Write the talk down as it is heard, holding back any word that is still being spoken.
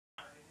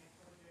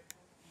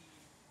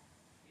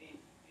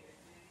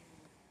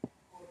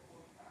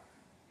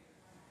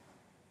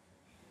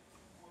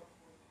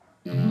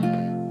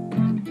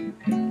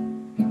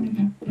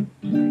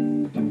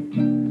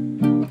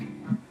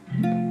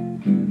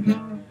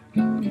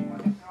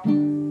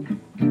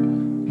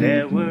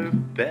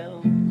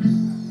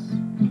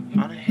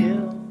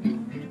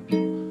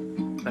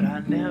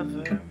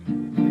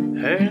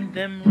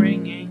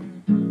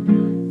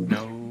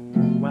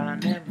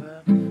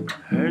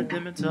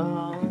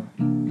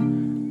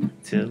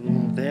till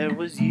there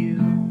was you.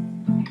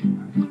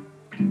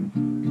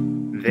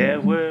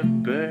 There were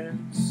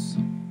birds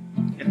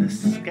in the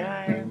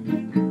sky,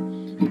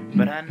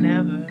 but I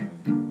never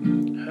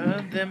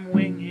heard them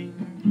winging.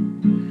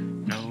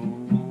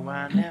 No,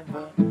 I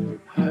never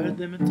heard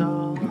them at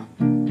all,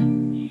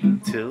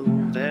 till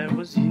there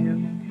was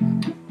you.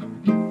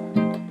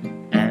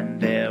 And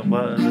there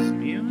was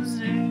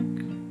music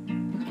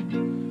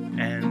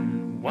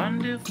and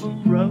wonderful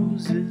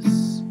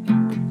roses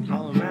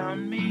all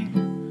around me,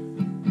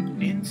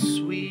 in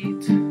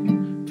sweet,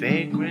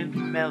 vagrant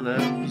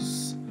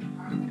mellows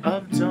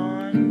of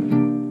dawn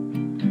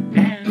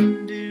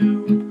and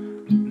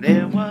dew.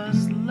 There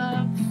was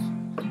love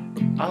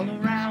all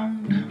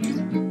around,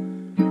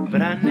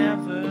 but I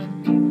never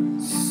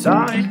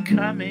saw it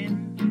coming.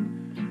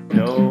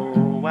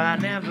 No, I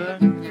never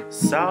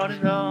saw it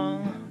at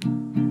all,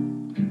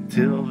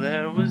 till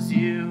there was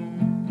you.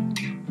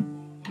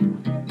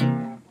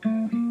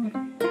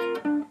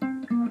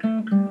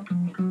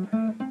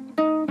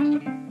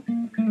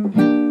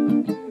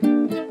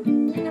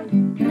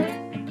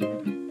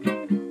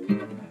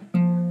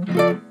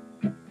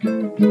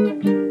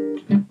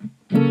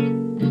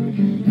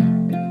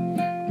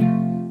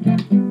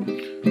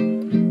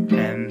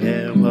 And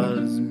there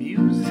was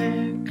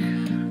music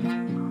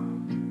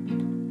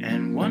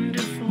and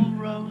wonderful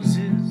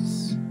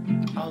roses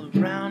all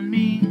around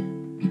me,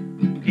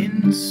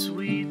 in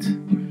sweet,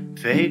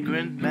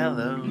 vagrant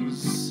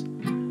mellows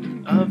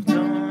of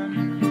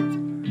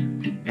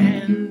dawn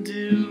and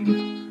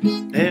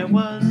dew. There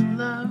was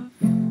love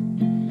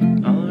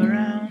all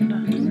around,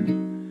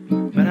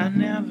 but I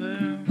never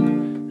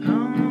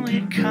saw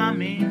it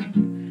coming.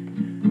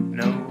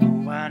 No,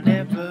 I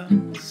never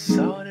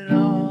saw it at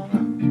all,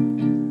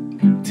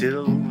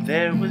 till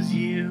there was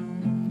you.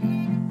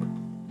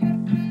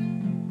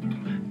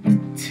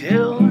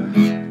 Till